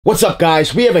What's up,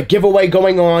 guys? We have a giveaway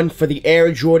going on for the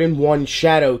Air Jordan 1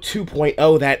 Shadow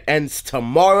 2.0 that ends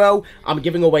tomorrow. I'm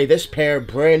giving away this pair,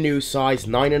 brand new, size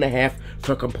 9.5,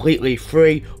 for completely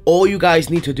free. All you guys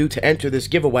need to do to enter this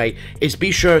giveaway is be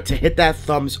sure to hit that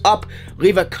thumbs up,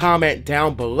 leave a comment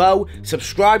down below,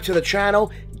 subscribe to the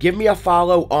channel, give me a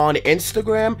follow on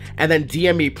Instagram, and then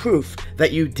DM me proof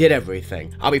that you did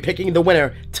everything. I'll be picking the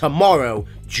winner tomorrow,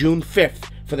 June 5th.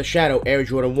 For the Shadow Air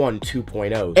Jordan 1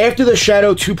 2.0. After the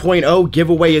Shadow 2.0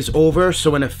 giveaway is over,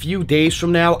 so in a few days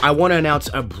from now, I want to announce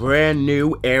a brand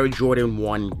new Air Jordan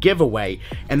 1 giveaway.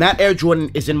 And that Air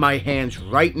Jordan is in my hands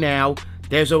right now.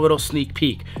 There's a little sneak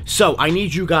peek. So I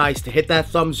need you guys to hit that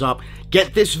thumbs up,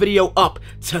 get this video up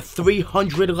to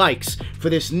 300 likes for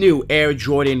this new Air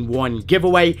Jordan 1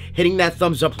 giveaway. Hitting that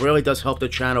thumbs up really does help the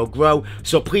channel grow.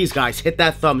 So please, guys, hit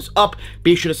that thumbs up.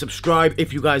 Be sure to subscribe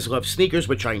if you guys love sneakers,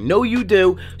 which I know you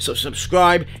do. So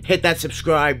subscribe, hit that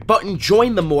subscribe button,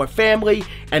 join the More family,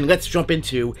 and let's jump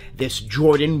into this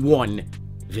Jordan 1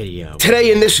 video.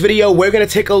 Today in this video, we're going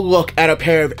to take a look at a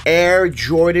pair of Air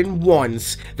Jordan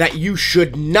 1s that you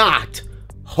should not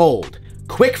hold.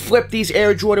 Quick flip these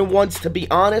Air Jordan 1s, to be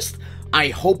honest. I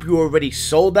hope you already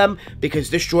sold them because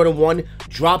this Jordan 1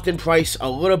 dropped in price a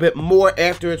little bit more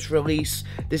after its release.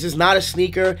 This is not a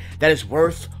sneaker that is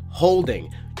worth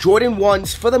holding. Jordan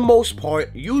 1s, for the most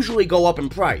part, usually go up in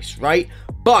price, right?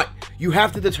 But you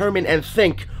have to determine and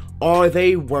think, are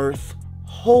they worth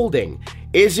holding?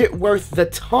 Is it worth the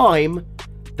time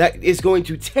that is going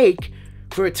to take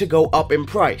for it to go up in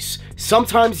price?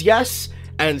 Sometimes yes,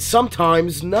 and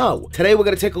sometimes no. Today we're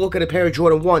going to take a look at a pair of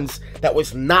Jordan 1s that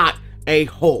was not a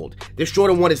hold. This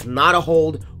Jordan 1 is not a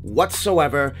hold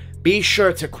whatsoever. Be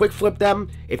sure to quick flip them.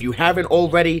 If you haven't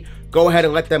already, go ahead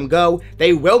and let them go.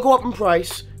 They will go up in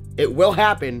price. It will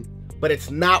happen, but it's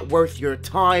not worth your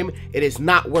time. It is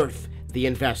not worth the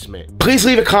investment. Please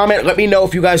leave a comment. Let me know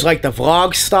if you guys like the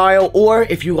vlog style or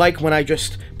if you like when I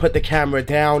just put the camera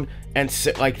down and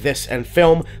sit like this and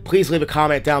film. Please leave a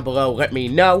comment down below. Let me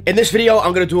know. In this video,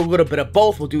 I'm going to do a little bit of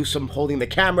both. We'll do some holding the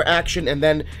camera action, and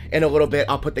then in a little bit,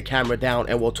 I'll put the camera down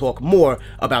and we'll talk more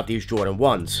about these Jordan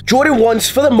 1s. Jordan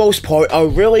 1s, for the most part, are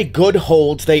really good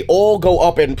holds. They all go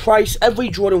up in price. Every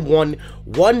Jordan 1,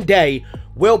 one day,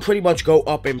 will pretty much go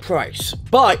up in price.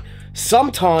 But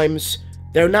sometimes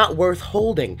they're not worth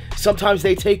holding. Sometimes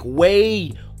they take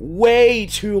way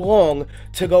too long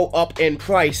to go up in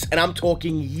price, and I'm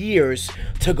talking years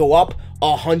to go up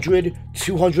 $100,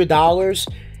 $200.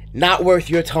 Not worth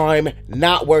your time,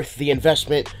 not worth the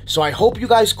investment. So I hope you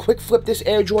guys quick flip this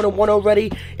Air Jordan 1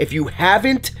 already. If you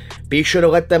haven't, be sure to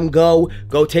let them go.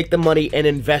 Go take the money and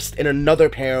invest in another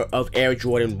pair of Air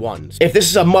Jordan 1s. If this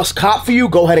is a must cop for you,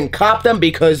 go ahead and cop them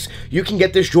because you can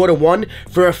get this Jordan 1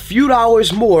 for a few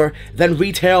dollars more than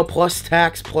retail plus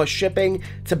tax plus shipping.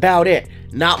 It's about it.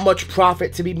 Not much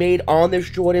profit to be made on this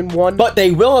Jordan 1, but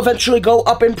they will eventually go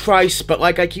up in price. But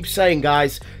like I keep saying,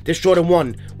 guys, this Jordan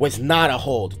 1 was not a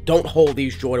hold. Don't hold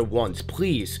these Jordan 1s,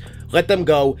 please. Let them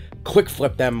go, quick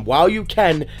flip them while you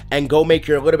can, and go make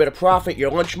your little bit of profit,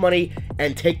 your lunch money,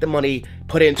 and take the money,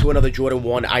 put it into another Jordan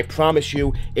 1. I promise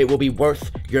you, it will be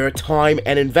worth your time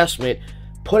and investment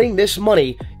putting this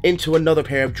money into another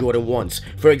pair of Jordan 1s.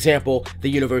 For example, the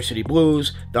University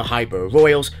Blues, the Hyper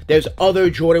Royals. There's other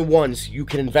Jordan 1s you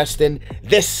can invest in.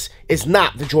 This is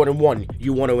not the Jordan 1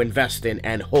 you want to invest in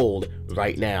and hold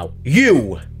right now.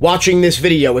 You watching this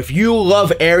video, if you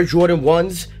love Air Jordan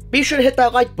 1s, be sure to hit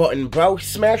that like button, bro.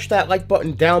 Smash that like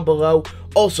button down below.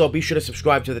 Also, be sure to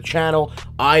subscribe to the channel.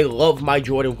 I love my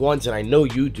Jordan 1s, and I know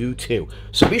you do too.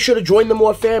 So be sure to join the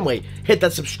More family. Hit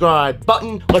that subscribe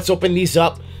button. Let's open these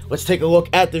up. Let's take a look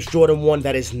at this Jordan 1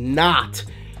 that is not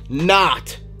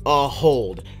a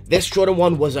hold. This Jordan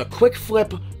 1 was a quick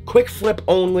flip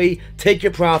only. Take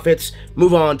your profits,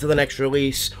 move on to the next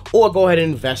release, or go ahead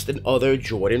and invest in other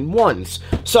Jordan 1s.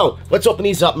 So, let's open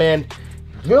these up, man.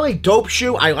 Really dope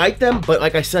shoe. I like them, but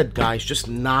like I said, guys, just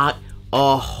not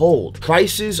a hold.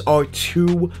 Prices are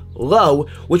too low,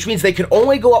 which means they can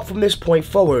only go up from this point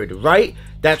forward, right?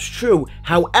 That's true.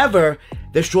 However,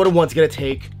 this Jordan 1's gonna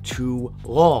take too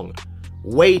long.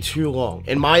 Way too long.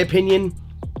 In my opinion,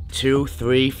 2,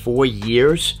 3, 4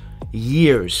 years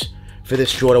for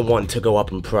this Jordan 1 to go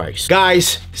up in price.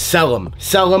 Guys, sell them.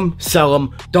 Sell them, sell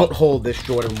them. Don't hold this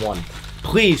Jordan 1.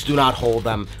 Please do not hold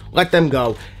them. Let them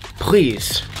go.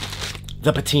 Please.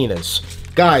 The patinas.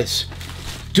 Guys,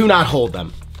 do not hold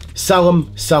them. Sell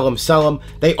them, sell them, sell them.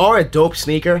 They are a dope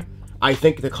sneaker. I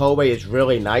think the colorway is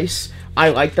really nice. I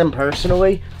like them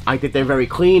personally. I think they're very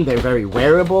clean. They're very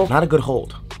wearable. Not a good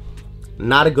hold.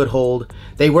 not a good hold.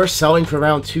 They were selling for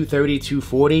around $230,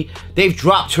 $240. They've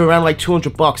dropped to around like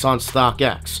 $200 on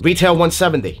StockX. Retail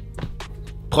 $170.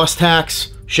 Plus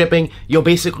tax, shipping, you're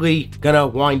basically gonna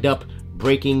wind up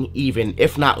breaking even,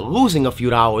 if not losing a few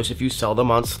dollars if you sell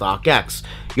them on StockX.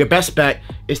 Your best bet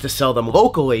is to sell them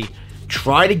locally.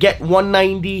 Try to get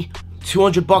 $190,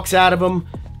 $200 out of them,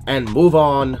 and move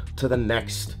on to the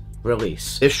next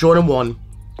release. This Jordan 1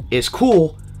 is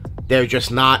cool. They're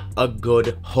just not a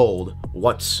good hold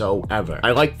whatsoever.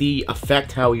 I like the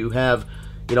effect, how you have,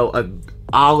 you know, a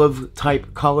olive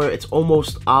type color. It's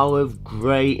almost olive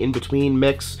gray in between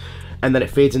mix, and then it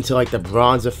fades into like the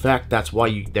bronze effect. That's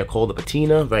why they're called the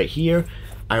patina right here.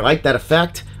 I like that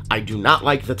effect. I do not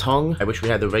like the tongue. I wish we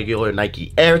had the regular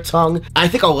Nike Air tongue. I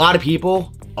think a lot of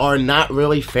people are not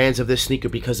really fans of this sneaker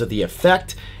because of the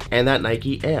effect and that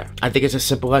Nike Air. I think it's as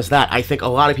simple as that. I think a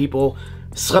lot of people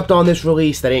slept on this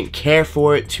release. They didn't care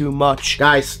for it too much.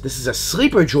 Guys, this is a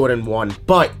sleeper Jordan 1,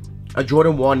 but a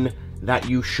Jordan 1 that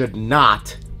you should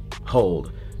not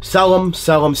hold. Sell them,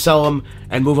 sell them, sell them,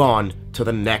 and move on to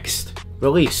the next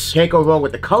release. Can't go wrong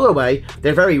with the colorway.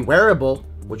 They're very wearable,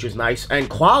 which is nice, and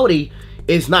quality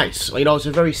is nice. You know, it's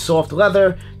a very soft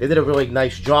leather. They did a really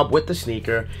nice job with the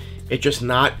sneaker. It's just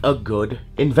not a good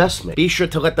investment. Be sure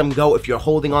to let them go if you're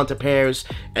holding on to pairs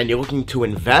and you're looking to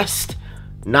invest.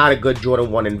 Not a good Jordan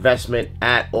 1 investment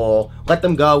at all. Let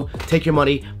them go. Take your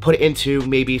money, put it into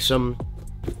maybe some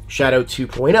Shadow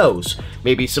 2.0s,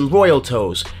 maybe some Royal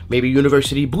Toes, maybe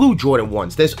University Blue Jordan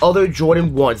 1s. There's other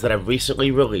Jordan 1s that have recently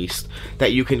released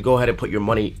that you can go ahead and put your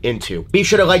money into. Be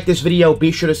sure to like this video,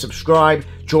 be sure to subscribe,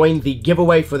 join the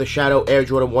giveaway for the Shadow Air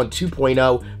Jordan 1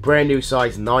 2.0, brand new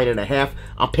size 9.5.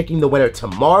 I'm picking the winner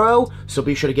tomorrow, so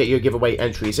be sure to get your giveaway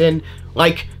entries in.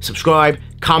 Like, subscribe,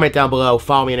 comment down below,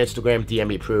 follow me on Instagram, DM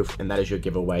me proof, and that is your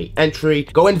giveaway entry.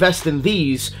 Go invest in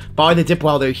these, buy the dip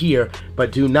while they're here,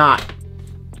 but do not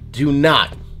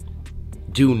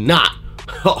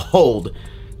hold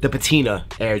the patina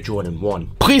Air Jordan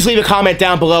 1. Please leave a comment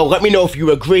down below. Let me know if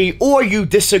you agree or you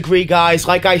disagree, guys.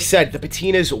 Like I said, the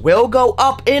patinas will go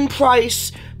up in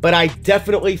price, but I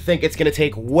definitely think it's going to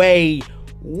take way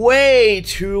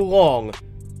too long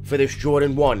for this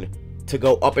Jordan 1 to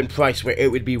go up in price where it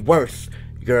would be worth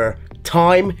your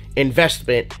time,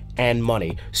 investment, and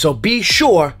money. So be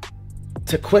sure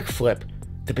to quick flip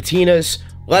the patinas.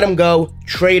 Let them go,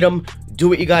 trade them, do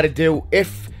what you gotta do.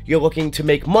 If you're looking to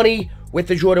make money with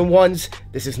the Jordan 1s,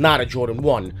 this is not a Jordan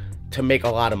 1 to make a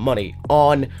lot of money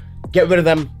on. Get rid of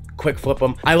them, quick flip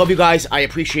them. I love you guys, I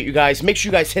appreciate you guys. Make sure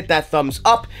you guys hit that thumbs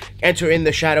up, enter in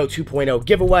the Shadow 2.0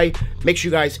 giveaway. Make sure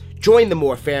you guys join the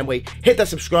More family. Hit that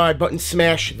subscribe button,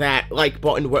 smash that like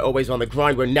button. We're always on the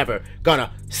grind. We're never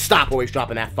gonna stop, always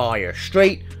dropping that fire.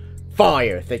 Straight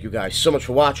fire. Thank you guys so much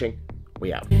for watching.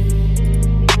 We out.